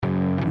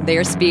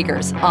They're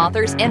speakers,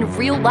 authors, and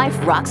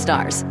real-life rock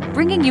stars,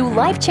 bringing you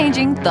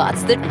life-changing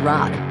thoughts that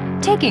rock.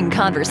 Taking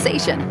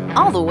conversation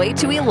all the way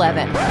to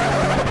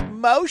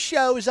 11. Most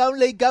shows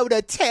only go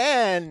to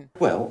 10.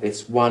 Well,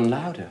 it's one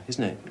louder,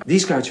 isn't it?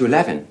 These go to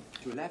 11.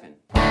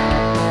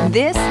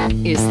 This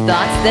is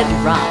Thoughts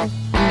That Rock.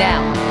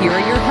 Now, here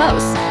are your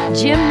hosts,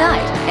 Jim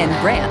Knight and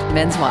Brant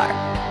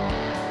Menswar.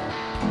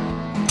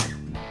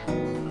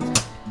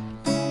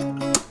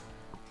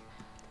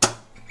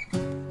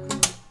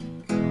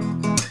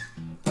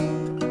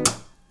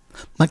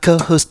 My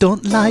co-host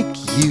don't like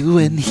you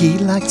and he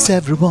likes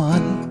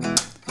everyone.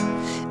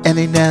 And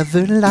he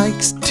never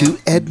likes to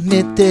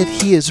admit that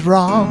he is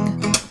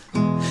wrong.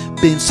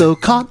 Been so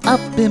caught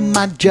up in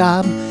my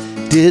job,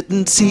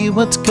 didn't see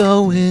what's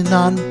going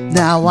on.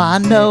 Now I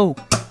know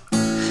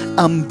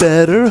I'm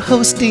better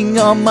hosting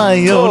on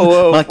my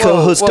own. My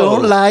co-host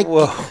don't like...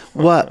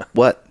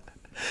 What?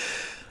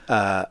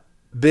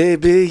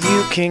 Baby,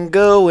 you can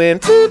go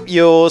and poop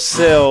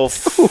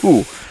yourself.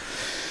 Ooh.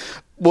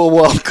 Well,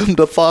 welcome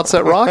to Thoughts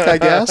That Rock, I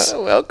guess.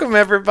 Welcome,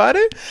 everybody.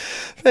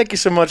 Thank you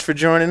so much for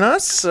joining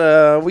us.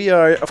 We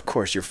are, of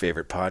course, your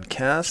favorite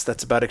podcast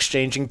that's about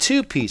exchanging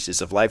two pieces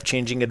of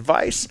life-changing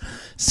advice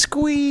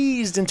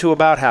squeezed into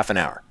about half an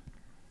hour.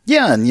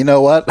 Yeah, and you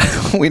know what?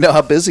 We know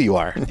how busy you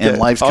are, and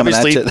life's coming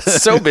at you. Obviously,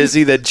 so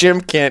busy that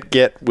Jim can't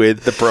get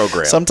with the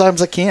program.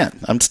 Sometimes I can't.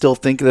 I'm still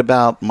thinking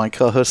about my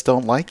co-hosts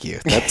don't like you.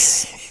 I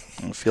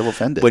feel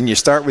offended. When you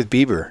start with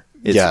Bieber,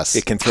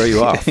 it can throw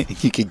you off.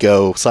 You could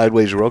go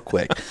sideways real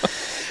quick.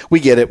 We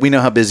get it. We know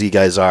how busy you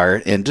guys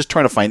are, and just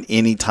trying to find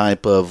any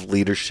type of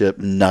leadership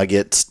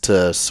nuggets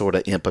to sort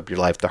of amp up your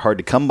life. They're hard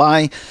to come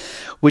by,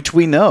 which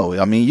we know.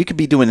 I mean, you could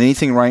be doing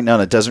anything right now,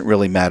 and it doesn't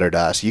really matter to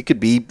us. You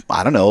could be,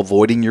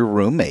 avoiding your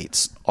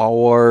roommates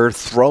or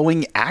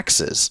throwing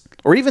axes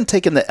or even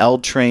taking the L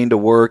train to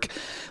work.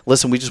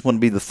 Listen, we just want to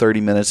be the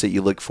 30 minutes that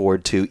you look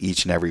forward to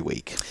each and every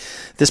week.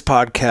 This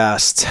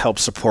podcast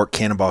helps support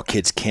Cannonball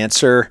Kids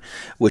Cancer,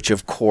 which,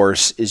 of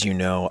course, is,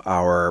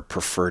 our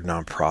preferred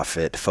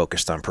nonprofit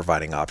focused on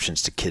providing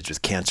options to kids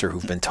with cancer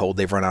who've been told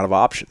they've run out of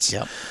options.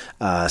 Yep.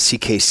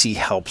 CKC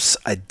helps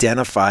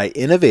identify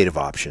innovative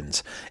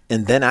options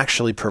and then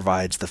actually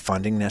provides the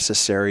funding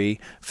necessary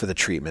for the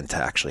treatment to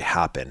actually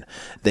happen.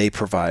 They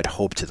provide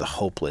hope to the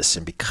hopeless,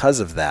 and because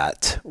of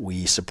that,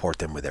 we support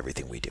them with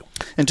everything we do.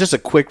 And just a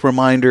quick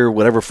reminder,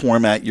 whatever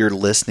format you're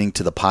listening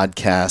to the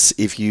podcast,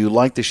 if you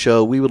like the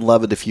show, we would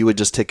love it if you would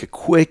just take a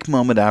quick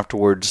moment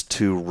afterwards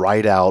to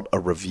write out a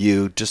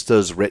review. Just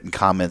those written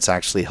comments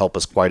actually help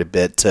us quite a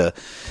bit to,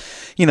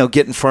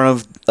 get in front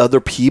of other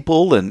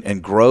people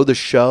and grow the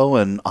show.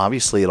 And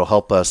obviously it'll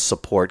help us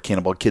support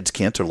Cannonball Kids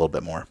Cancer a little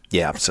bit more.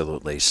 Yeah,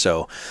 absolutely.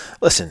 So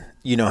listen,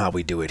 you know how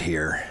we do it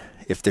here.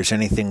 If there's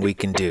anything we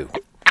can do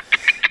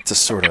to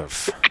sort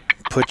of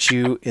put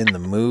you in the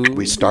mood.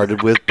 We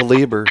started with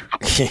Belieber.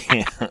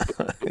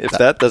 If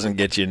that doesn't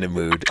get you in the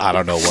mood, I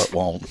don't know what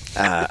won't.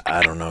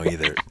 I don't know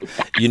either.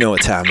 You know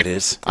what time it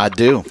is. I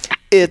do.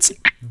 It's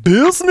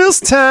business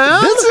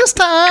time. Business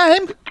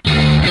time.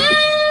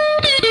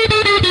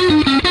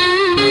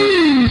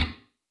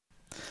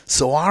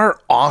 So our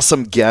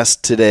awesome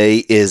guest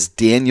today is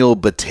Daniel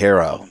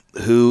Bottero,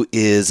 who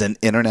is an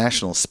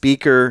international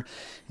speaker,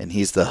 and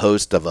he's the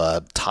host of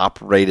a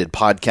top-rated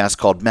podcast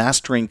called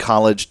Mastering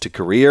College to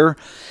Career,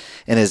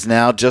 and is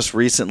now just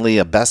recently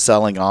a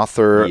best-selling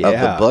author of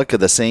the book of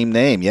the same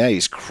name. Yeah,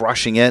 he's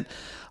crushing it.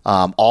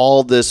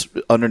 All this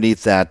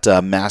underneath that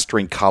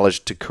Mastering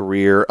College to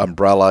Career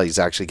umbrella. He's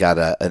actually got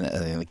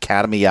an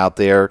academy out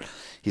there.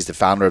 He's the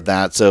founder of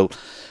that. So,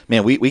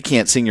 man, we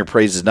can't sing your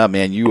praises enough,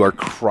 man. You are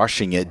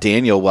crushing it.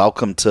 Daniel,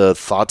 welcome to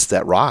Thoughts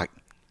That Rock.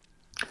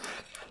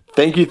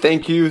 Thank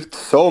you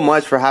so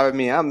much for having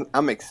me.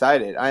 I'm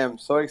excited. I am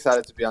so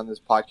excited to be on this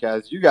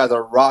podcast. You guys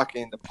are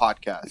rocking the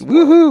podcast.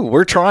 Woohoo!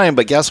 We're trying,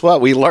 but guess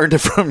what? We learned it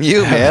from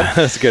you, man.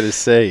 I was going to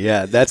say,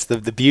 yeah, that's the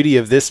beauty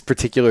of this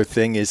particular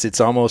thing is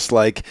it's almost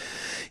like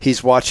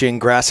he's watching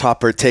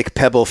Grasshopper take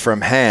pebble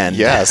from hand.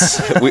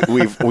 Yes,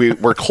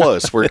 we're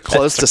close. We're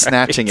close to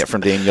snatching it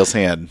from Daniel's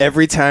hand.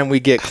 Every time we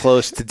get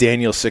close to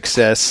Daniel's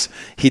success,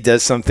 he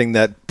does something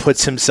that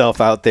puts himself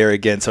out there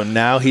again. So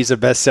now he's a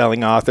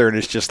best-selling author, and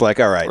it's just like,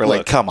 all right. We're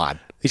like, come on.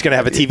 He's going to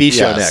have a TV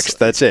show next.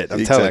 That's it.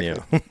 I'm telling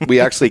you. We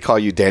actually call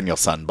you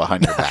Danielson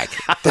behind your back.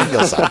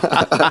 Danielson.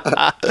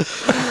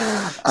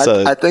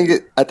 I think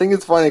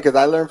it's funny because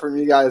I learn from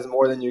you guys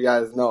more than you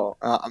guys know.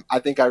 I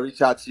think I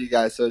reach out to you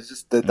guys, so it's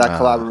just that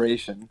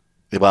collaboration.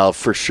 Well,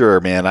 for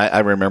sure, man. I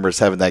remember us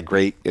having that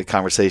great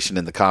conversation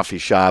in the coffee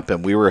shop,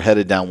 and we were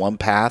headed down one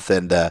path,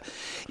 and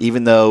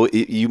even though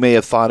you may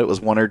have thought it was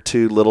one or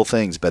two little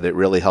things, but it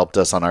really helped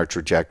us on our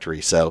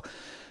trajectory. So,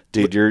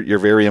 dude, you're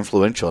very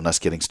influential in us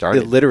getting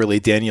started. Literally,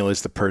 Daniel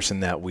is the person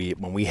that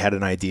when we had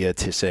an idea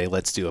to say,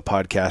 let's do a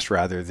podcast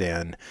rather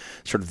than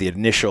sort of the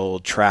initial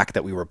track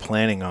that we were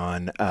planning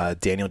on,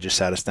 Daniel just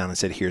sat us down and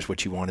said, here's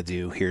what you want to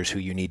do, here's who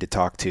you need to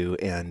talk to,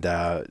 and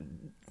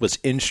was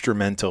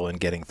instrumental in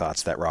getting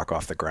Thoughts That Rock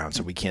off the ground.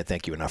 So we can't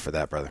thank you enough for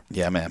that, brother.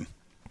 Yeah, man.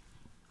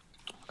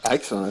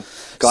 Excellent.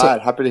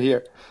 Glad. Happy to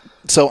hear.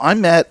 So I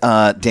met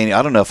Danny.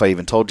 I don't know if I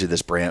even told you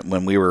this, Brant,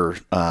 when we were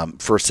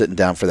first sitting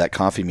down for that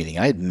coffee meeting.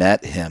 I had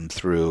met him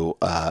through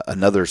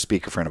another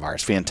speaker friend of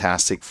ours,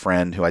 fantastic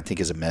friend who I think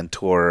is a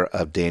mentor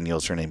of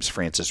Daniel's. Her name's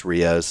Frances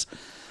Rios.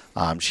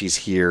 She's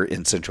here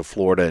in Central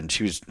Florida, and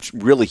she was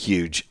really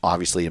huge,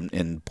 obviously,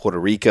 in Puerto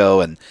Rico,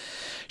 and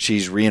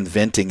she's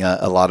reinventing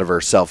a lot of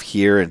herself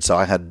here. And so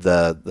I had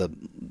the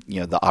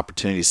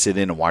opportunity to sit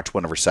in and watch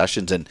one of her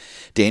sessions, and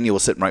Daniel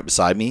was sitting right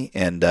beside me,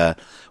 and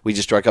we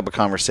just struck up a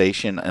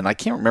conversation. And I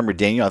can't remember,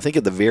 Daniel, I think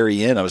at the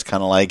very end I was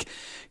kind of like,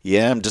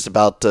 yeah, I'm just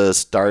about to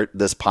start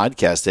this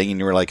podcast thing. And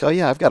you were like, oh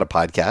yeah, I've got a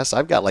podcast.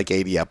 I've got like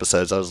 80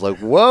 episodes. I was like,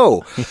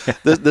 whoa,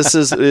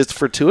 it's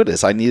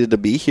fortuitous. I needed to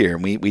be here.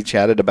 And we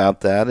chatted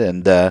about that,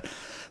 and the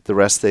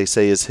rest, they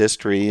say, is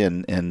history.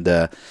 And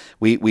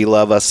we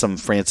love us some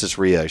Frances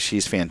Rios.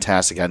 She's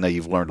fantastic. I know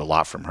you've learned a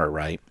lot from her,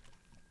 right?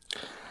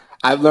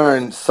 I've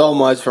learned so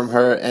much from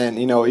her, and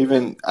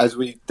even as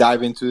we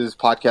dive into this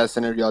podcast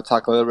interview, I'll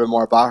talk a little bit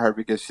more about her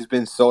because she's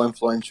been so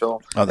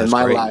influential in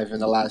my life in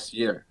the last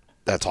year.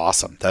 That's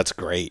awesome. That's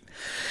great.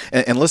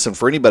 And listen,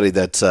 for anybody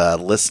that's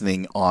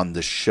listening on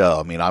the show,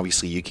 I mean,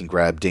 obviously you can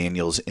grab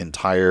Daniel's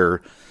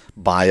entire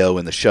bio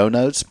in the show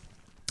notes.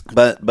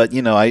 But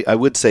I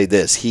would say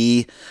this.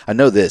 He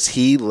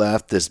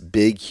left this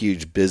big,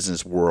 huge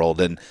business world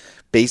and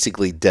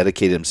basically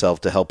dedicated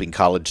himself to helping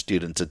college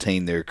students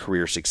attain their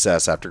career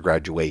success after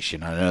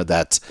graduation. I know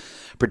that's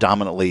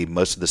predominantly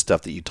most of the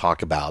stuff that you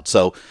talk about.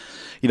 So,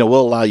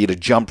 we'll allow you to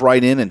jump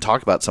right in and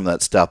talk about some of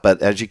that stuff.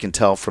 But as you can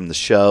tell from the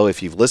show,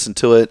 if you've listened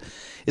to it,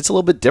 it's a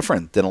little bit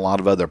different than a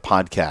lot of other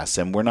podcasts.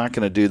 And we're not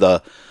going to do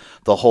the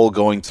whole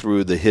going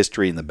through the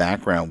history and the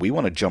background. We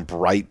want to jump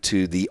right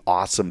to the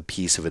awesome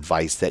piece of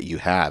advice that you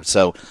have.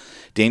 So,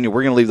 Daniel,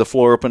 we're going to leave the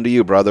floor open to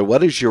you, brother.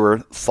 What is your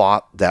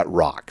thought that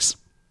rocks?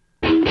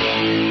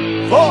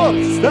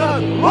 Thoughts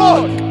that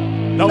rock,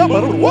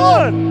 number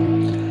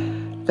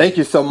one. Thank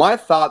you. So my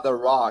thought that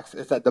rocks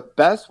is that the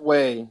best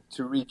way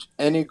to reach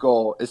any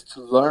goal is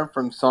to learn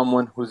from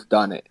someone who's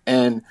done it.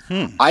 And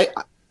I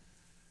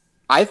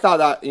thought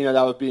that,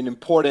 that would be an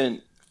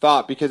important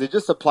thought because it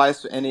just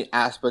applies to any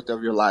aspect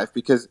of your life.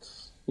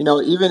 Because,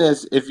 even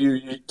as if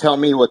you tell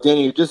me, well,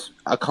 Danny, you just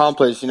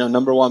accomplished,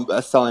 number one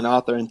best-selling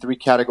author in 3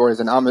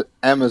 categories on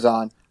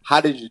Amazon.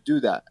 How did you do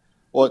that?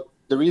 Well,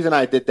 the reason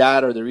I did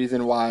that, or the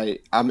reason why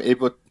I'm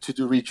able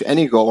to reach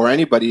any goal, or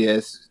anybody,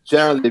 is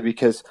generally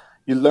because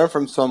you learn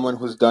from someone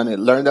who's done it,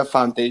 learn the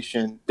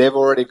foundation. They've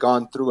already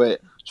gone through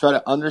it. Try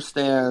to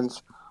understand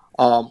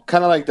kind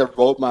of like the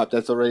roadmap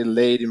that's already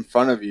laid in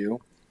front of you.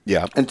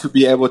 Yeah. And to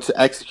be able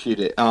to execute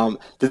it.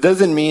 That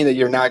doesn't mean that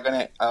you're not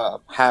going to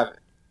have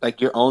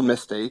like your own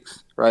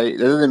mistakes, right? It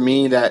doesn't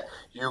mean that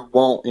you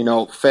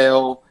won't,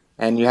 fail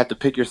and you have to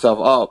pick yourself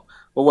up.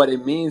 But what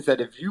it means that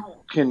if you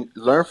can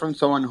learn from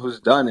someone who's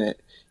done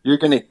it, you're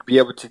going to be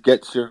able to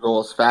get to your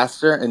goals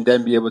faster and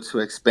then be able to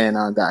expand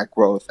on that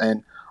growth.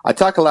 And I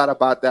talk a lot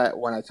about that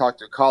when I talk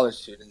to college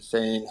students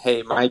saying,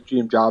 hey, my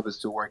dream job is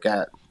to work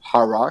at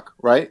Hard Rock,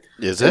 right?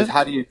 Is it?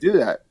 How do you do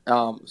that?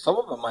 Some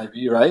of them might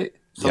be, right?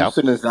 Some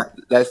students,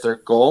 that's their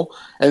goal.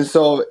 And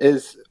so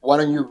why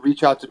don't you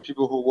reach out to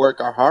people who work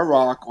at Hard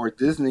Rock or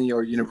Disney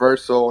or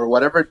Universal or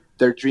whatever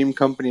their dream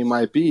company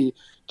might be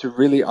to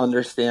really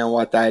understand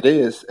what that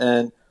is.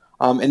 And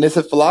it's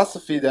a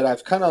philosophy that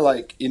I've kind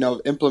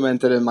of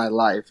implemented in my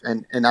life.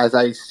 And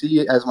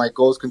as my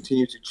goals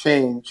continue to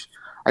change,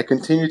 I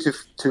continue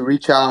to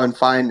reach out and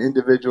find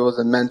individuals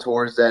and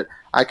mentors that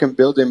I can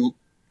build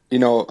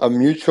a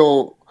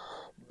mutual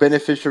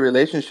beneficial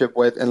relationship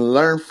with and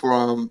learn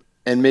from,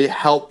 and may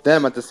help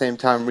them at the same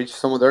time reach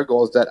some of their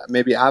goals that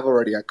maybe I've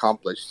already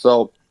accomplished.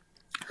 So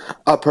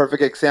a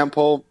perfect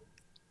example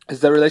is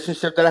the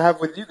relationship that I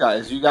have with you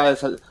guys. You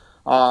guys,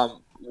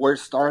 we're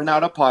starting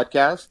out a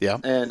podcast,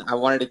 and I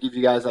wanted to give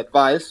you guys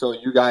advice so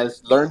you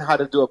guys learn how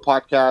to do a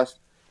podcast,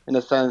 in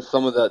a sense,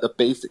 some of the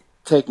basic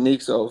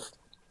techniques of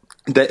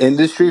the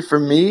industry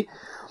from me,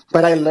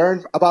 but I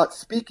learned about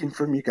speaking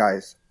from you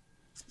guys.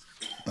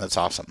 That's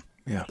awesome.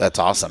 Yeah, that's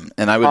awesome.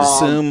 And I would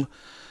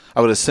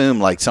assume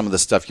like some of the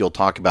stuff you'll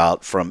talk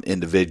about from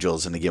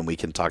individuals, and again, we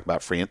can talk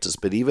about Frances,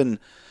 but even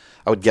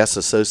I would guess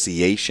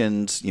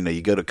associations,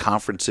 you go to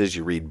conferences,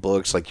 you read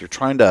books, like you're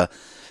trying to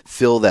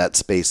fill that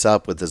space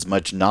up with as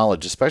much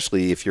knowledge,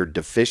 especially if you're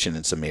deficient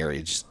in some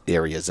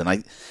areas. And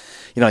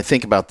I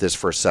think about this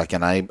for a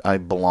second. I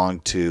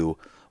belong to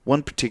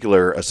one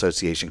particular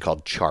association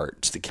called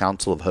CHARTS, the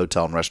Council of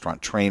Hotel and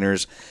Restaurant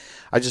Trainers.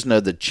 I just know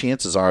that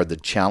chances are the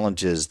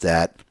challenges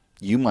that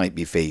you might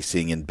be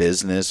facing in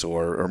business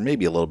or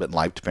maybe a little bit in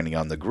life, depending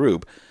on the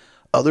group,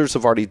 others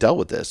have already dealt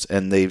with this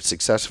and they've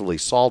successfully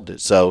solved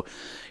it. So,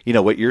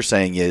 what you're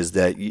saying is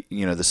that,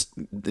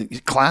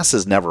 the class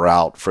is never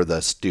out for the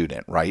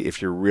student, right?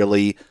 If you're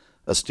really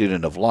a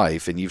student of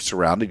life and you've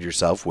surrounded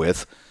yourself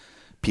with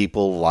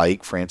people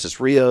like Frances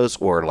Rios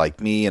or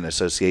like me, an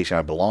association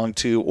I belong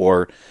to,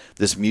 or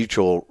this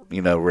mutual,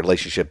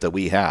 relationship that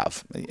we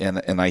have.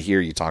 And I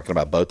hear you talking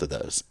about both of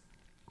those.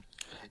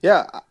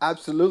 Yeah,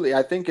 absolutely.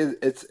 I think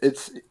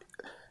it's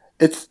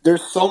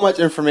there's so much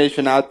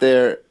information out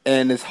there,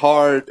 and it's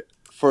hard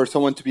for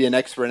someone to be an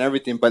expert in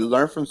everything, but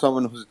learn from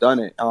someone who's done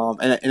it.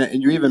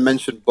 And you even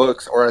mentioned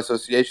books or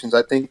associations.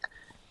 I think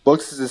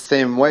books is the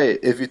same way.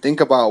 If you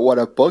think about what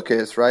a book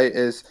is, right,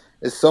 is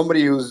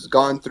somebody who's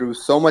gone through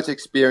so much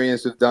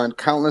experience, who've done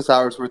countless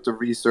hours worth of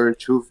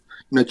research, who've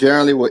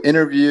generally will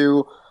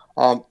interview.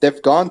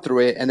 They've gone through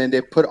it, and then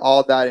they put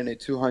all that in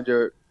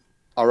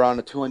around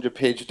a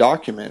 200-page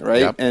document,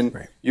 right? Yep, and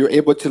right. You're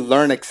able to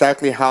learn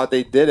exactly how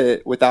they did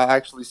it without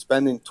actually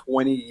spending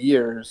 20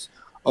 years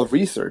of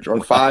research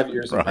or 5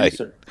 years of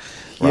research.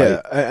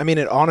 Yeah, I mean,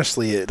 it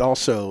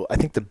also, I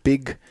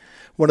think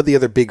one of the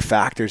other big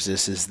factors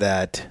is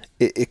that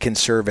it can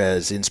serve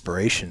as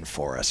inspiration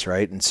for us,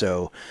 right? And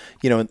so,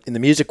 in the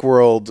music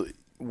world,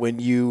 when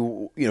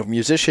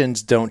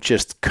musicians don't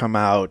just come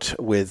out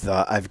with,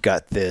 I've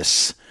got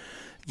this,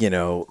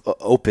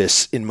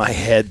 opus in my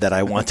head that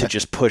I want to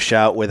just push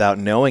out without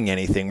knowing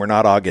anything. We're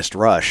not August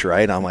Rush,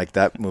 right? I'm like,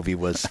 that movie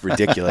was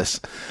ridiculous.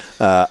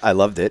 I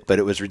loved it, but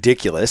it was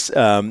ridiculous.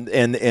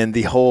 And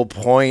the whole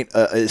point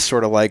is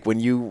sort of like when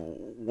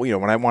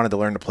when I wanted to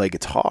learn to play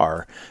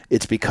guitar,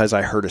 it's because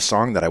I heard a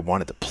song that I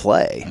wanted to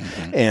play.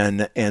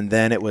 Mm-hmm. And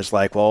then it was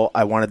like, well,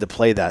 I wanted to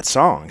play that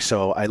song.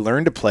 So I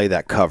learned to play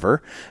that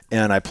cover,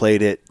 and I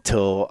played it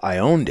till I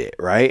owned it,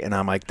 right? And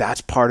I'm like,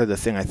 that's part of the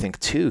thing I think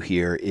too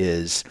here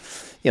is,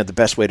 the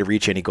best way to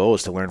reach any goal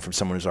is to learn from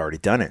someone who's already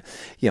done it.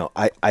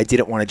 I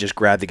didn't want to just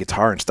grab the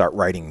guitar and start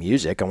writing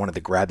music. I wanted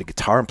to grab the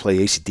guitar and play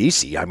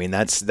AC/DC. I mean,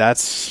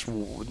 that's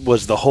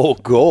was the whole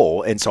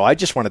goal. And so I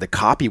just wanted to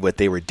copy what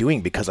they were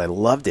doing because I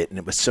loved it. And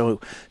it was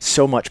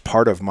so much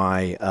part of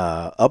my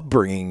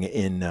upbringing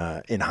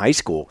in high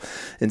school.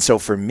 And so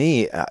for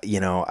me,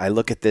 I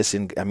look at this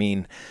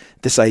and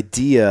this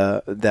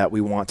idea that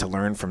we want to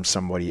learn from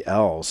somebody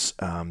else,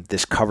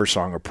 this cover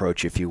song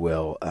approach, if you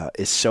will,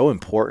 is so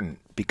important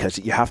because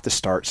you have to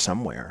start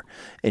somewhere,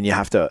 and you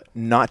have to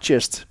not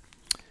just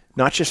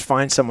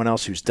find someone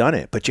else who's done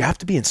it, but you have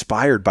to be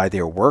inspired by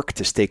their work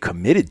to stay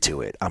committed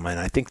to it.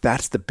 I think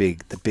that's the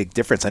big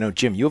difference. I know,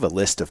 Jim, you have a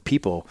list of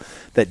people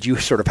that you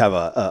sort of have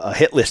a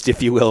hit list,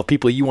 if you will, of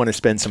people you want to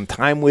spend some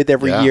time with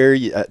every year.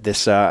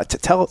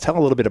 Tell a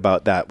little bit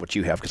about that, what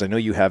you have, because I know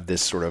you have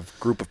this sort of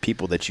group of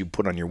people that you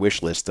put on your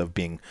wish list of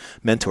being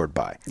mentored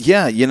by.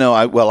 Yeah,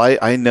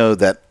 I know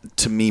that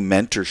to me,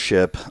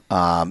 mentorship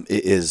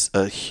is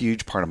a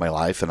huge part of my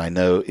life, and I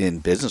know in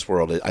business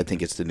world, I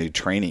think it's the new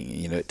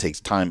training. It takes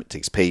time. It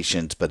takes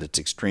patience, but it's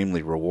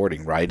extremely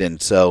rewarding, right?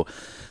 And so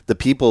the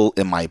people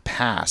in my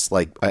past,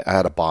 like I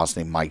had a boss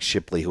named Mike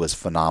Shipley who was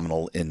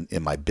phenomenal in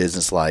my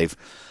business life.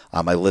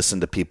 I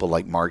listened to people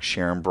like Mark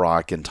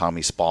Scherenbrock and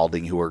Tommy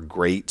Spalding, who are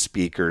great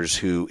speakers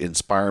who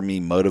inspire me,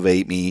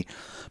 motivate me.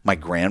 My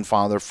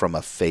grandfather, from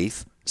a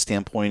faith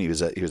standpoint, he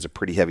was a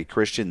pretty heavy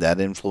Christian.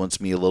 That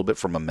influenced me a little bit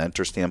from a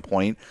mentor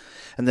standpoint.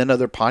 And then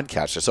other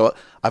podcasters. So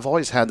I've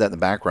always had that in the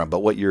background.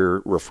 But what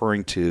you're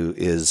referring to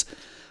is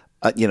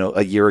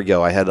a year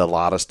ago, I had a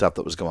lot of stuff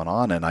that was going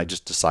on, and I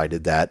just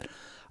decided that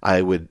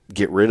I would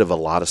get rid of a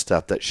lot of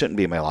stuff that shouldn't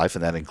be in my life,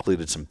 and that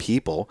included some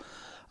people.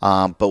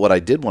 But what I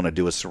did want to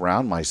do is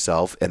surround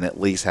myself and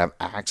at least have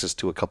access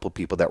to a couple of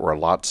people that were a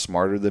lot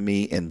smarter than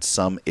me in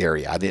some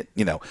area. I didn't,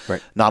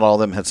 right. Not all of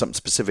them had something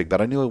specific,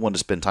 but I knew I wanted to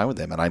spend time with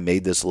them, and I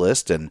made this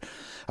list, and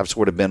I've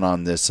sort of been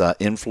on this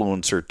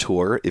influencer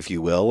tour, if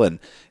you will, and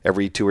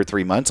every 2 or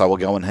 3 months I will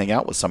go and hang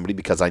out with somebody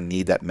because I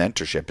need that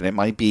mentorship, and it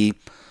might be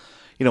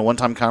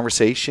one-time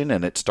conversation,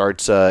 and it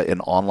starts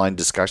an online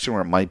discussion,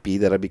 where it might be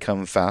that I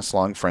become fast,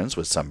 long friends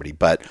with somebody.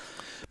 But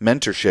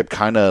mentorship,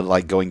 kind of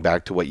like going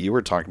back to what you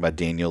were talking about,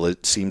 Daniel,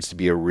 it seems to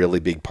be a really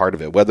big part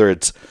of it. Whether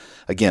it's,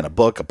 again, a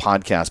book, a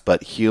podcast,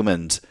 but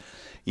humans,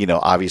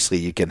 obviously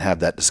you can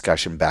have that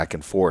discussion back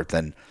and forth.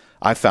 And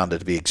I found it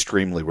to be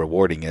extremely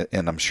rewarding,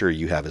 and I'm sure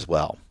you have as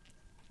well.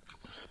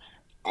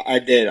 I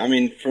did.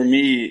 For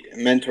me,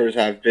 mentors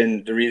have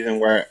been the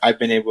reason where I've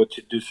been able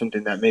to do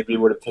something that maybe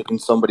would have taken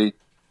somebody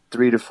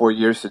 3 to 4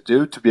 years to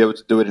be able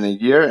to do it in a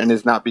year. And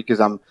it's not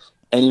because I'm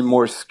any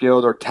more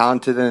skilled or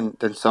talented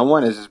than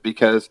someone. It's just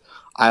because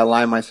I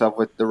align myself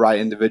with the right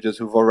individuals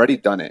who've already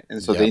done it.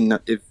 And so they know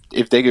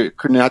if they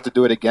couldn't have to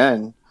do it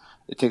again,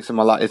 it takes them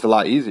it's a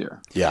lot easier.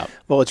 Yeah.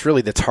 Well, it's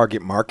really the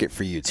target market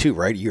for you too,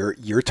 right?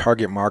 Your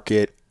target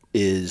market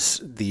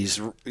is these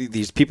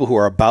people who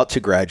are about to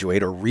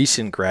graduate or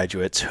recent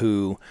graduates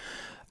who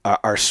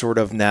are sort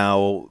of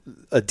now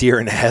a deer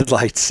in the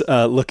headlights,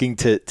 looking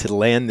to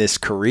land this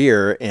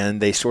career, and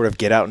they sort of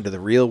get out into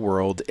the real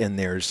world, and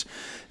there's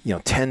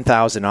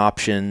 10,000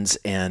 options,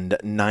 and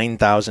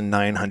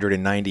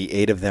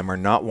 9,998 of them are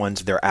not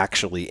ones they're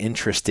actually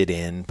interested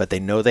in, but they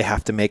know they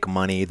have to make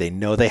money. They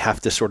know they have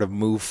to sort of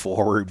move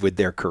forward with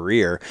their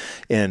career.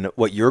 And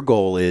what your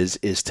goal is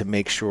to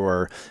make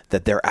sure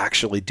that they're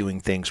actually doing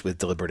things with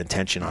deliberate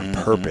intention on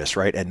purpose,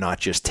 right? And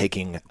not just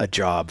taking a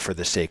job for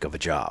the sake of a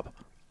job.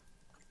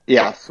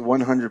 Yes,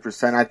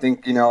 100%. I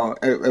think,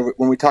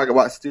 when we talk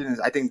about students,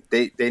 I think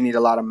they need a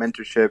lot of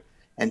mentorship,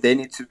 and they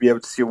need to be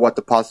able to see what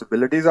the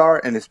possibilities are,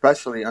 and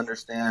especially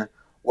understand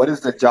what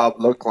does the job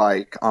look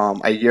like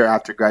a year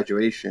after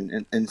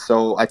graduation? And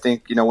so I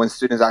think, when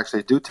students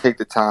actually do take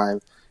the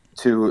time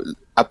to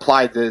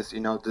apply this,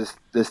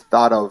 this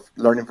thought of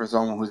learning from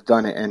someone who's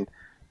done it and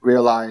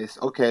realize,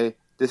 okay,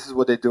 this is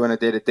what they do on a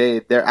day-to-day,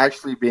 they're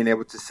actually being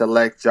able to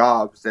select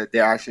jobs that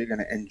they're actually going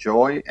to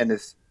enjoy and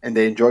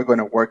they enjoy going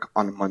to work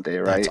on a Monday,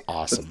 right? That's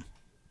awesome.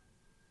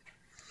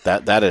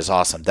 That is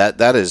awesome.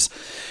 That is,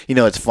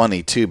 it's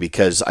funny too,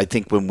 because I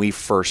think when we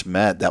first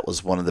met, that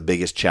was one of the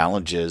biggest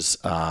challenges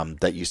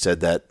that you said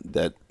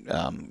that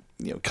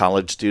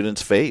college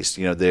students face.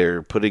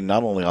 They're putting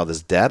not only all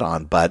this debt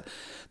on, but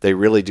they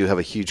really do have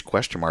a huge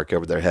question mark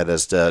over their head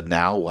as to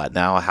now what?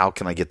 Now how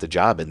can I get the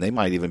job? And they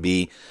might even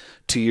be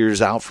 2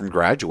 years out from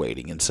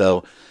graduating. And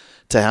so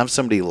to have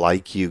somebody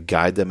like you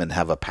guide them and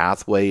have a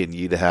pathway, and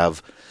you to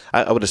have,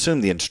 I would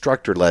assume the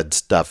instructor-led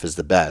stuff is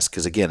the best,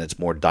 because again, it's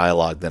more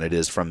dialogue than it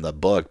is from the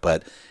book,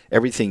 but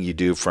everything you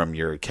do from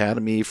your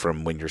academy,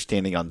 from when you're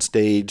standing on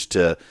stage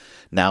to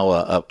now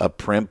a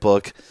print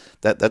book,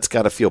 that's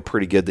got to feel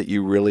pretty good that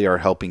you really are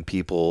helping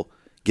people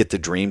get the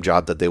dream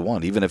job that they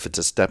want, even if it's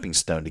a stepping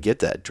stone to get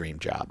that dream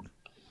job.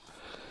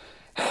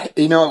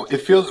 It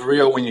feels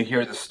real when you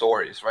hear the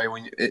stories, right?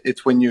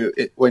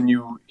 When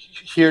you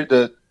hear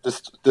the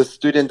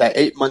student that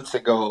 8 months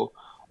ago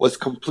was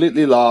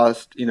completely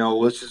lost,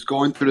 was just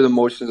going through the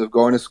motions of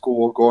going to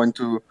school, going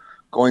to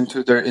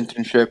their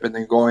internship, and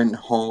then going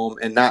home,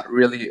 and not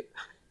really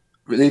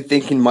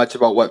thinking much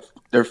about what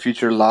their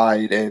future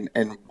lied,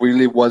 and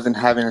really wasn't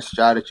having a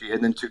strategy.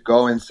 And then to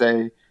go and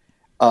say,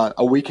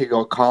 a week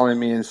ago, calling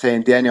me and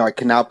saying, Daniel, I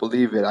cannot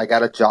believe it. I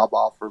got a job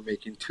offer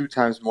making 2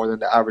 times more than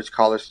the average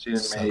college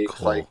student makes.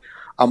 Cool. Like,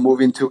 I'm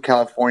moving to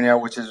California,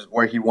 which is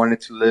where he wanted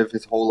to live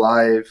his whole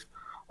life.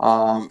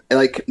 And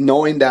like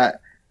knowing that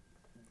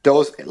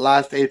those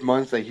last 8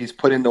 months that he's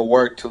put in the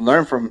work to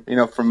learn from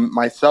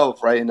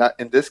myself, right?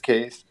 In this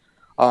case,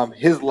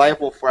 his life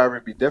will forever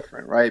be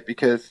different, right?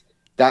 Because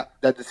that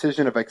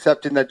decision of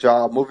accepting that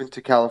job, moving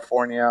to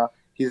California,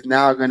 he's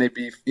now going to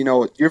be,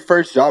 your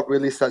first job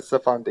really sets the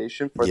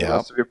foundation for the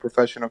rest of your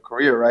professional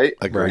career, right?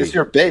 Agreed. It's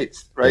your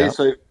base, right? Yep.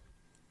 So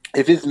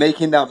if he's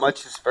making that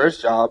much his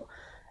first job,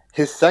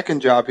 his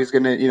second job, he's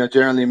going to,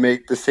 generally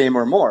make the same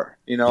or more,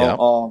 Yep.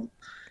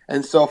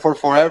 And so for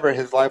forever,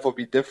 his life will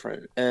be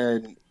different.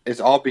 And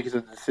it's all because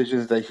of the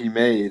decisions that he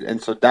made.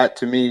 And so that,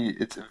 to me,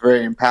 it's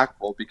very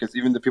impactful, because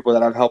even the people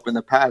that I've helped in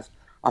the past,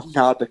 I'm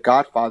now the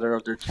godfather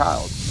of their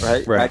child,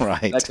 right?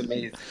 Right. That's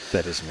amazing.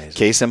 That is amazing.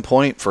 Case in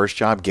point, first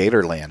job,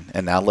 Gatorland,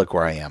 and now look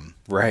where I am.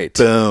 Right.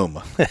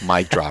 Boom.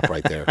 Mic drop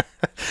right there.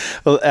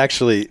 Well,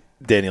 actually,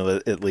 Daniel,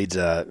 it leads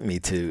me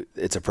to,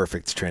 it's a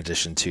perfect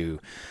transition to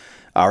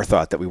our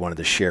thought that we wanted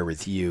to share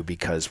with you,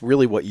 because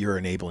really what you're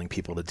enabling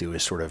people to do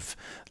is sort of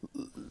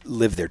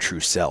live their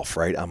true self,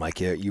 right? I'm like,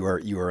 you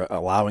are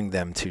allowing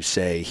them to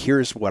say,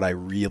 here's what I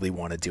really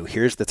want to do.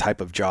 Here's the type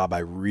of job I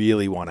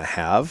really want to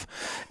have.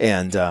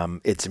 And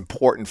it's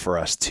important for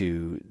us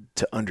to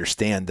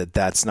understand that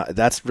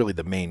that's really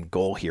the main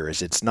goal here.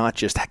 Is it's not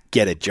just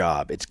get a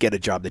job. It's get a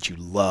job that you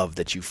love,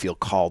 that you feel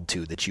called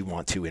to, that you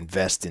want to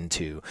invest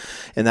into.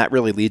 And that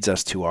really leads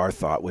us to our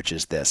thought, which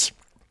is this.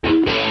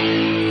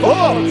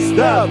 Thoughts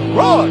That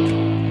Rock,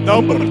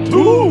 number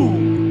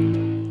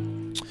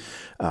 2.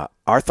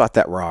 Our thought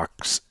that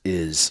rocks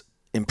is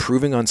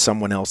improving on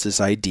someone else's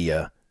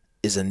idea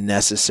is a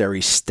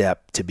necessary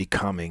step to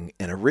becoming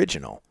an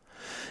original.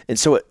 And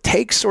so it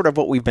takes sort of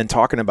what we've been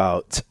talking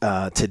about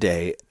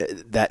today,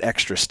 that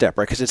extra step,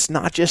 right? Because it's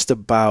not just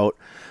about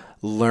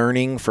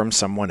learning from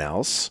someone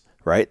else,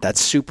 right? That's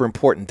super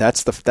important.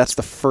 That's the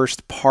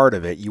first part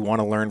of it. You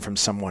want to learn from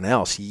someone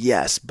else,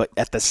 yes, but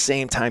at the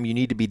same time, you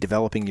need to be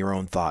developing your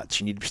own thoughts.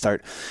 You need to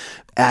start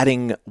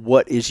adding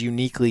what is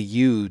uniquely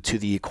you to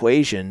the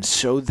equation,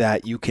 so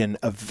that you can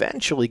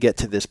eventually get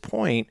to this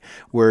point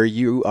where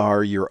you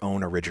are your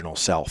own original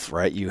self,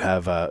 right? You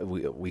have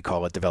we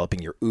call it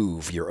developing your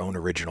oeuvre, your own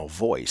original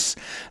voice.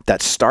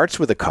 That starts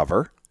with a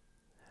cover.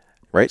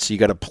 Right? So you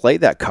got to play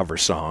that cover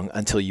song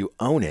until you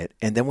own it.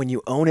 And then when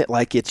you own it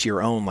like it's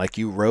your own, like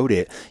you wrote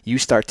it, you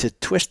start to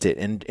twist it,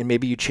 and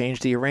maybe you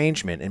change the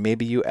arrangement, and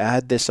maybe you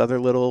add this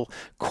other little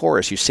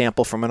chorus, you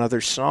sample from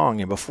another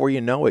song, and before you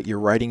know it, you're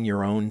writing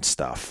your own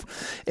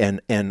stuff. And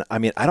I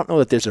mean, I don't know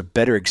that there's a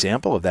better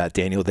example of that,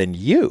 Daniel, than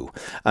you.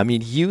 I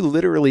mean, you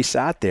literally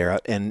sat there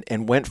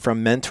and went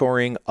from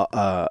mentoring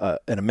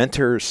in a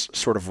mentor's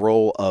sort of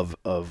role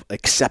of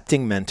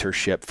accepting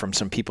mentorship from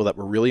some people that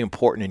were really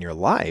important in your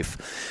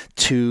life,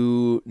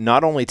 to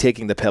not only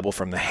taking the pebble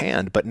from the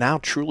hand, but now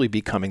truly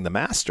becoming the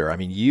master. I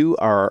mean, you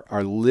are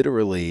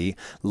literally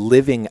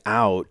living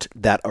out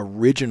that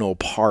original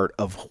part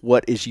of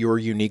what is your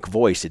unique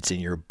voice. It's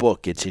in your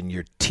book, it's in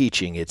your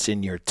teaching, it's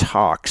in your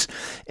talks.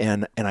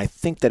 And I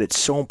think that it's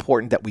so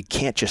important that we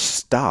can't just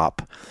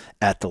stop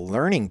at the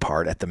learning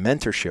part, at the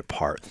mentorship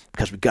part,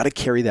 because we've got to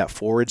carry that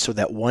forward so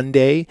that one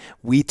day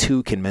we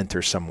too can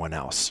mentor someone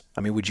else.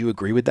 I mean, would you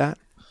agree with that?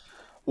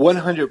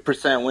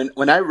 100%.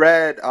 When I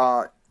read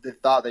the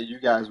thought that you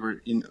guys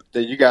were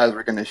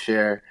going to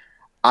share,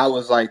 I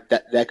was like,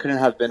 that couldn't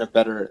have been a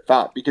better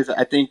thought, because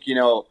I think,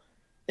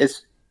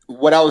 it's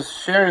what I was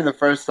sharing the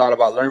first thought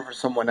about learning from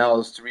someone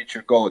else to reach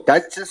your goal.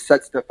 That just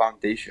sets the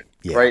foundation,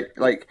 right?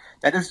 Like,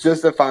 that is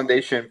just the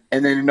foundation.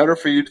 And then in order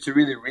for you to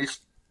really reach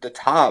the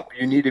top,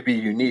 you need to be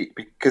unique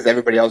because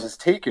everybody else is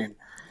taken.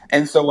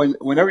 And so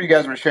whenever you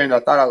guys were sharing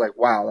that thought, I was like,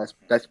 wow,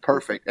 that's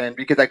perfect. And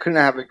because I couldn't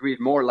have agreed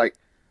more, like,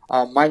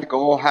 my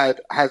goal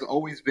has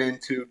always been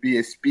to be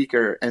a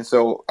speaker. And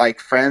so, like,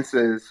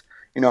 Frances,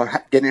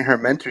 getting her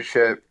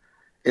mentorship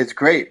is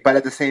great. But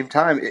at the same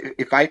time,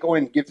 if I go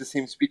and give the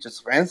same speech as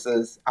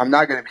Frances, I'm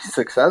not going to be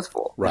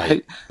successful.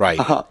 Right.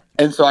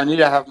 And so I need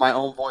to have my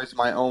own voice,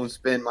 my own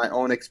spin, my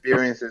own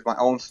experiences, my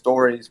own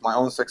stories, my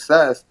own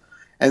success.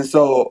 And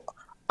so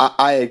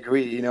I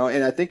agree,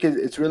 and I think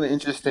it's really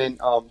interesting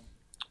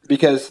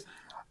because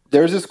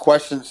there's this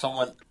question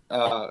someone,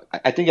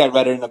 I think I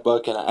read it in a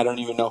book, and I don't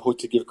even know who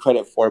to give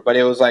credit for it, but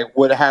it was like,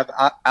 would have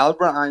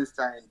Albert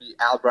Einstein be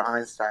Albert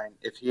Einstein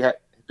if he had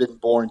been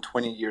born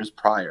 20 years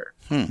prior?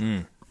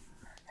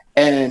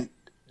 And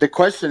the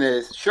question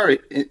is, sure,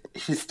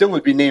 he still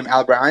would be named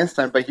Albert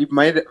Einstein, but he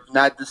might have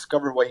not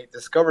discovered what he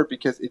discovered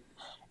because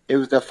it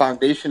was the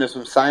foundation of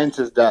some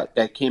sciences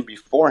that came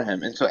before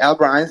him. And so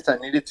Albert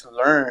Einstein needed to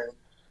learn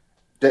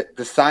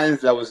the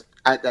science that was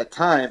at that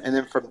time, and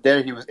then from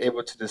there he was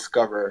able to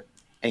discover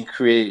and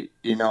create,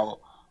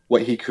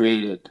 what he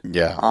created.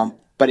 Yeah.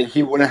 But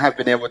he wouldn't have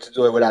been able to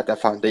do it without that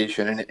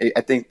foundation. And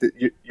I think that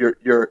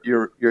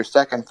your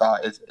second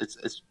thought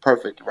is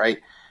perfect, right?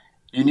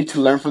 You need to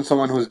learn from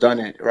someone who's done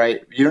it,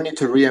 right? You don't need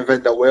to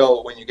reinvent the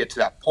wheel when you get to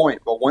that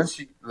point. But once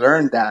you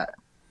learn that,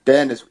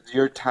 then it's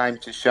your time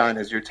to shine.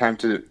 It's your time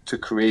to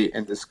create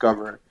and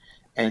discover,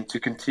 and to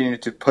continue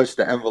to push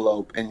the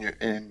envelope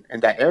in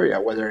that area,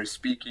 whether it's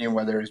speaking,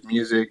 whether it's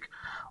music,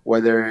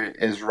 whether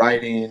it's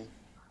writing.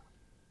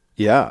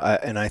 Yeah,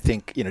 and I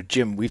think,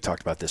 Jim, we've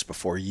talked about this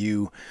before.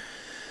 You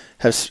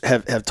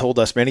have told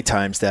us many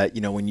times that,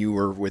 when you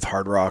were with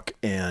Hard Rock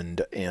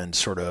and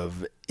sort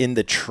of in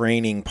the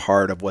training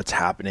part of what's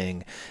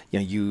happening,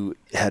 you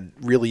had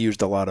really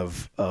used a lot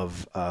of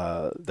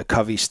the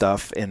Covey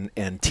stuff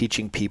and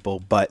teaching people,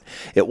 but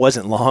it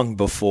wasn't long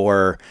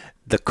before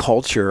the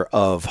culture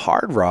of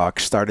Hard Rock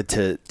started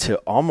to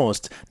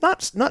almost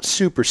not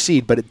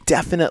supersede, but it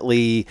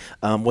definitely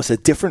was a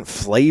different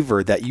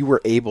flavor that you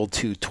were able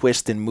to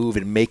twist and move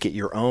and make it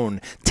your own.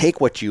 Take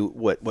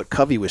what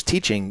Covey was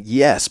teaching,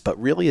 yes, but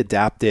really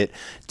adapt it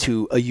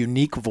to a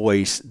unique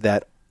voice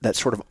that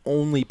sort of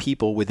only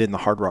people within the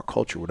Hard Rock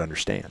culture would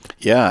understand.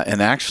 Yeah,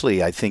 and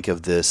actually I think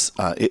of this,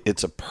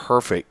 it's a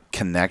perfect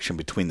connection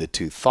between the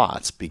two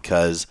thoughts,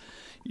 because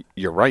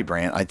you're right,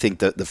 Brant. I think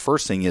that the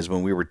first thing is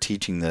when we were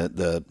teaching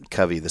the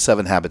Covey, the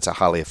 7 Habits of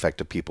Highly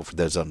Effective People, for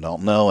those that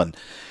don't know, and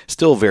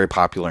still very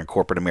popular in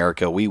corporate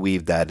America, we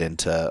weaved that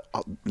into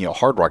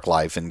Hard Rock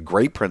life and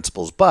great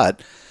principles,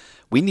 but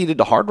we needed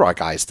to Hard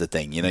Rockize the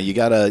thing. You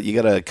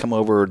gotta come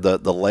over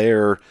the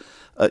layer,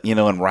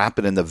 and wrap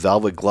it in the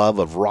velvet glove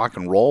of rock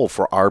and roll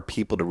for our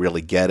people to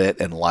really get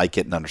it and like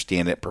it and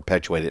understand it,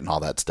 perpetuate it, and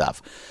all that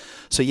stuff.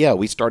 So yeah,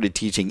 we started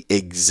teaching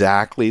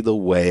exactly the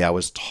way I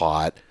was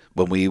taught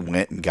when we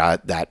went and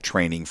got that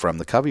training from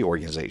the Covey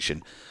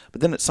organization.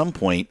 But then at some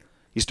point,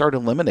 you start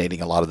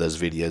eliminating a lot of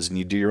those videos and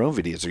you do your own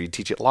videos, or you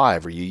teach it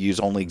live, or you use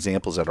only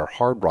examples that are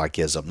Hard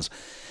Rockisms.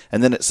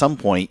 And then at some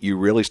point, you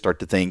really start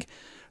to think,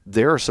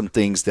 there are some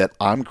things that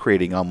I'm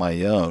creating on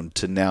my own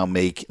to now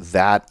make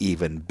that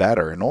even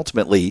better. And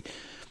ultimately,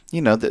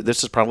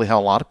 this is probably how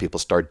a lot of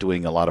people start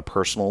doing a lot of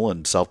personal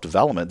and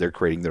self-development. They're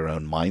creating their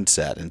own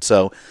mindset. And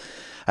so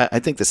I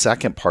think the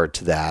second part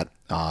to that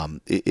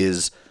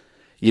is,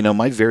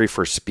 my very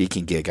first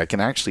speaking gig. I can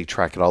actually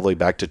track it all the way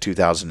back to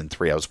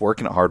 2003. I was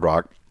working at Hard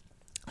Rock.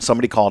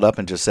 Somebody called up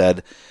and just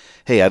said,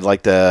 hey, I'd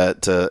like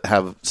to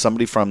have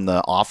somebody from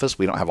the office.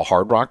 We don't have a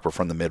Hard Rock. We're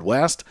from the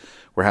Midwest.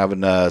 We're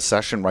having a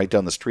session right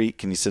down the street.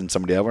 Can you send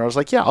somebody over? I was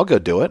like, yeah, I'll go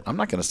do it. I'm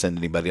not going to send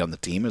anybody on the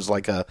team. It was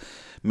like a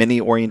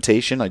mini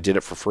orientation. I did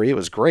it for free. It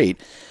was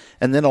great.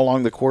 And then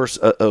along the course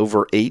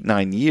over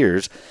 8-9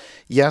 years,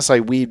 yes, I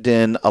weaved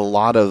in a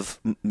lot of,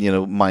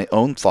 my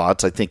own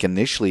thoughts. I think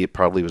initially it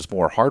probably was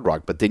more Hard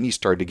Rock, but then you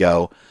start to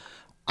go,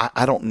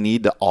 I don't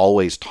need to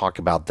always talk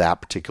about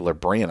that particular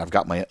brand. I've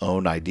got my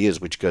own ideas,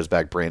 which goes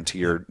back, Brand, to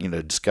your,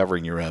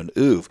 discovering your own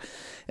oeuvre.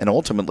 And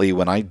ultimately,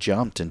 when I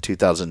jumped in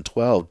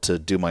 2012 to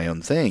do my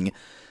own thing,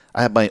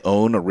 I have my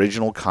own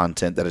original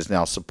content that is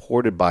now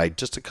supported by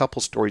just a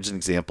couple stories and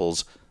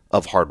examples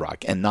of Hard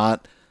Rock. And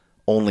not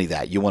only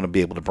that, you want to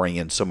be able to bring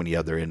in so many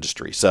other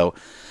industries. So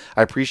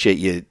I appreciate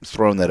you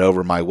throwing that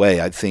over my way.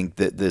 I think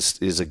that this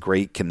is a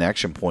great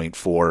connection point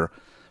for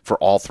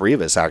all three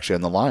of us actually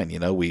on the line.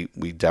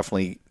 We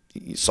definitely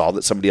saw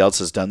that somebody else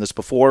has done this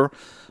before,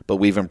 but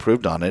we've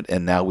improved on it,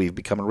 and now we've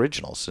become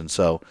originals. And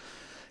so,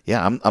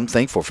 yeah, I'm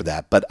thankful for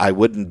that. But I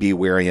wouldn't be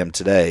where I am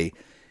today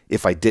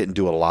if I didn't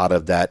do a lot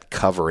of that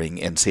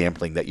covering and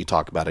sampling that you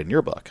talk about in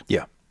your book.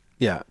 Yeah.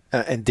 Yeah.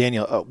 And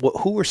Daniel,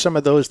 who were some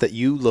of those that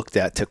you looked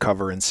at to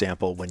cover and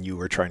sample when you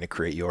were trying to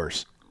create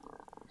yours?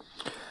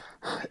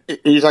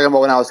 You're talking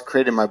about when I was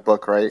creating my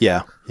book, right?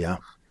 Yeah. Yeah.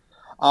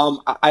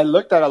 I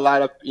looked at a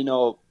lot of,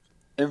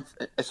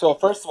 so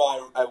first of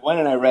all, I went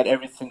and I read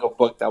every single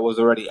book that was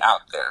already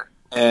out there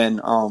and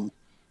on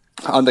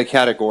the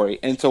category.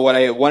 And so what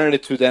I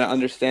wanted to then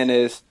understand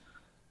is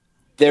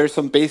there's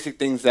some basic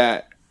things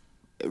that,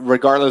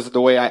 regardless of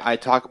the way I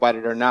talk about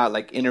it or not,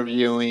 like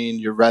interviewing,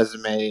 your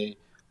resume,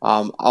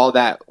 all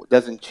that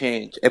doesn't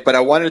change. But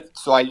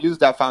I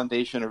used that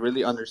foundation of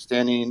really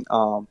understanding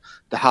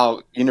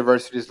how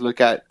universities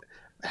look at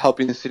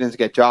helping the students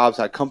get jobs,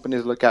 how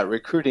companies look at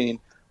recruiting.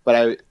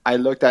 But I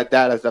looked at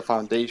that as the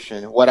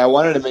foundation. What I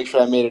wanted to make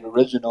sure I made it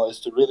original is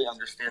to really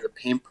understand the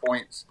pain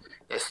points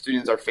that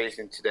students are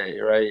facing today,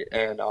 right?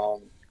 And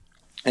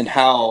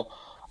how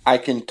I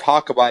can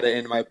talk about it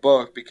in my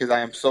book because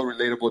I am so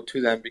relatable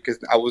to them because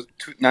I was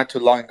not too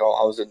long ago,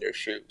 I was in their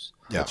shoes.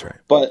 Yeah, that's right.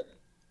 But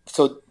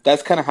so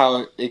that's kind of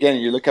how, again,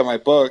 you look at my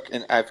book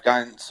and I've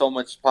gotten so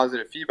much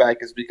positive feedback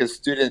is because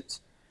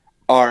students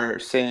are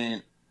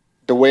saying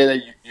the way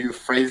that you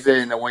phrase it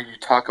and the way you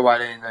talk about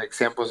it and the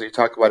examples that you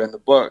talk about in the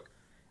book,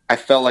 I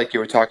felt like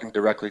you were talking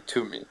directly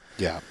to me.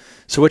 Yeah.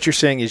 So what you're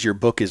saying is your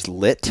book is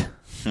lit?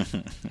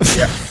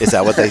 Yeah. Is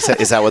that what they say?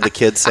 Is that what the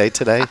kids say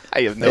today?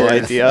 I have no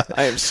idea.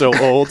 I am so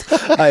old.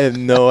 I have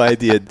no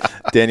idea.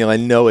 Daniel, I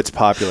know it's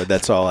popular.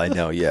 That's all I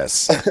know.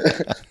 Yes.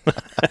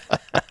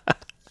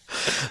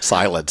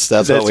 Silence.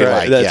 That's what we right.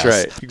 like. That's yes.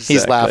 right. Exactly.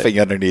 He's laughing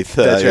underneath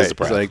That's his right.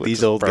 breath. It's like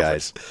these old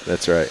guys.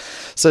 That's right.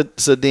 So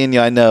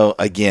Daniel, I know,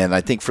 again,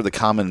 I think for the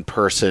common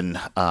person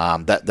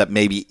that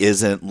maybe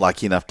isn't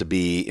lucky enough to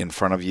be in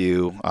front of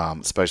you,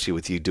 especially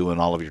with you doing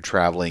all of your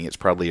traveling, it's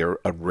probably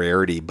a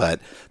rarity,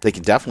 but they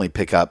can definitely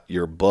pick up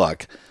your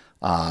book.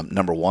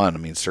 Number one, I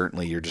mean,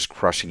 certainly you're just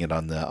crushing it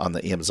on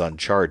the Amazon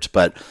charts,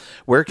 but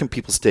where can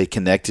people stay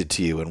connected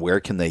to you and where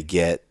can they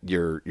get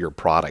your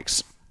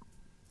products?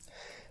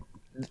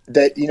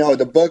 That,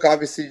 the book,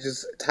 obviously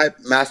just type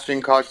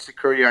Mastering College to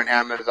Career on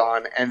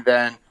Amazon. And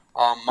then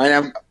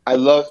I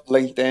love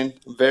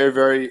LinkedIn. Very,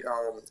 very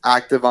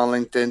active on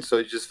LinkedIn. So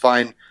you just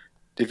find,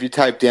 if you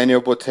type Daniel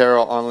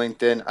Botero on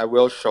LinkedIn, I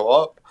will show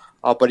up.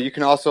 But you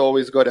can also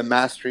always go to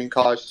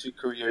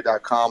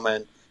masteringcollegetocareer.com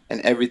and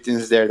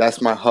everything's there. That's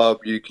my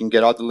hub. You can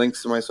get all the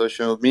links to my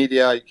social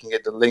media. You can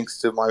get the links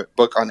to my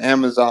book on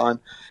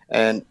Amazon.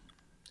 And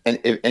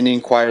if any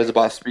inquiries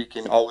about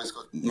speaking, always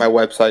go to my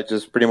website,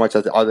 just pretty much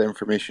has all the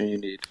information you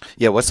need.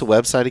 Yeah, what's the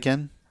website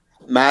again?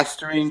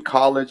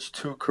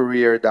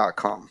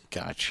 masteringcollegetocareer.com.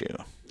 Got you.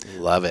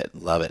 Love it.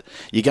 Love it.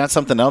 You got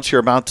something else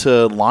you're about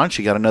to launch?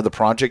 You got another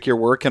project you're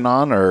working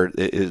on? Or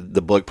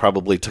the book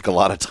probably took a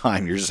lot of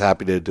time? You're just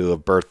happy to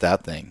have birthed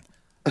that thing?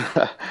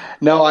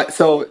 No,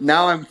 so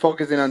now I'm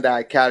focusing on the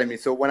academy.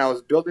 So when I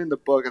was building the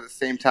book, at the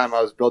same time,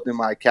 I was building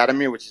my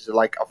academy, which is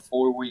like a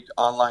 4-week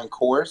online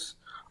course.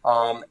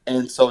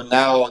 And so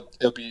now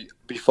it'll be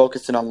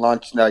focusing on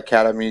launching the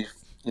academy,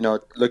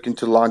 looking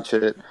to launch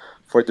it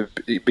for the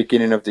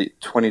beginning of the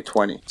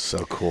 2020. So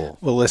cool.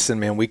 Well, listen,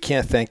 man, we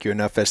can't thank you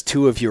enough. As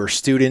two of your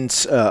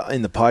students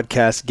in the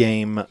podcast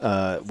game,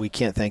 we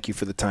can't thank you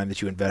for the time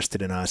that you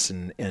invested in us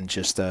and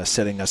just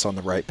setting us on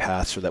the right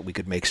path so that we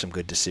could make some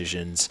good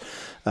decisions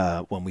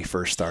when we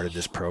first started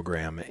this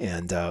program.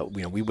 And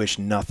we wish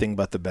nothing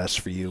but the best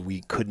for you.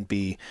 We couldn't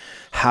be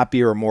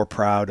happier or more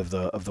proud of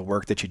the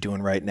work that you're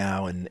doing right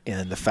now, and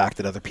the fact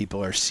that other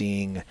people are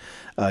seeing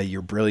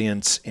your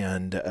brilliance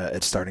and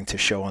it's starting to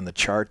show on the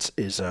charts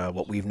is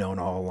what we've known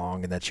all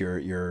along, and that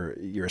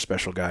you're a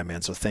special guy,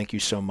 man. So thank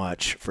you so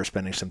much for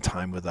spending some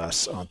time with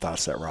us on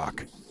Thoughts That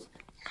Rock.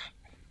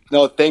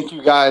 No, thank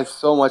you guys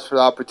so much for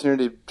the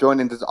opportunity of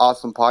joining this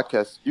awesome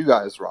podcast. You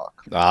guys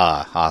rock.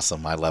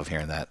 Awesome. I love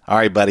hearing that. All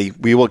right, buddy.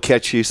 We will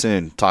catch you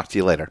soon. Talk to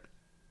you later.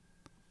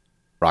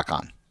 Rock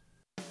on.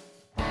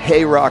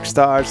 Hey, rock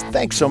stars.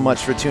 Thanks so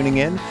much for tuning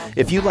in.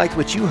 If you liked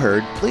what you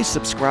heard, please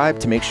subscribe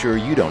to make sure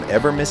you don't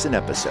ever miss an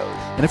episode.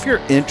 And if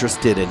you're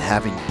interested in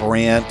having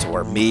Brant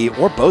or me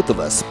or both of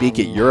us speak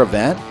at your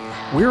event,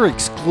 we're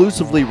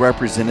exclusively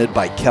represented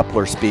by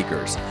Kepler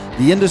Speakers,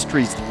 the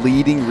industry's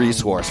leading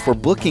resource for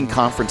booking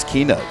conference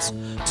keynotes.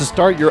 To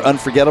start your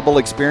unforgettable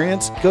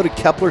experience, go to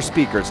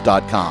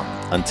keplerspeakers.com.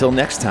 Until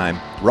next time,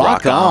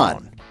 Rock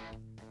on.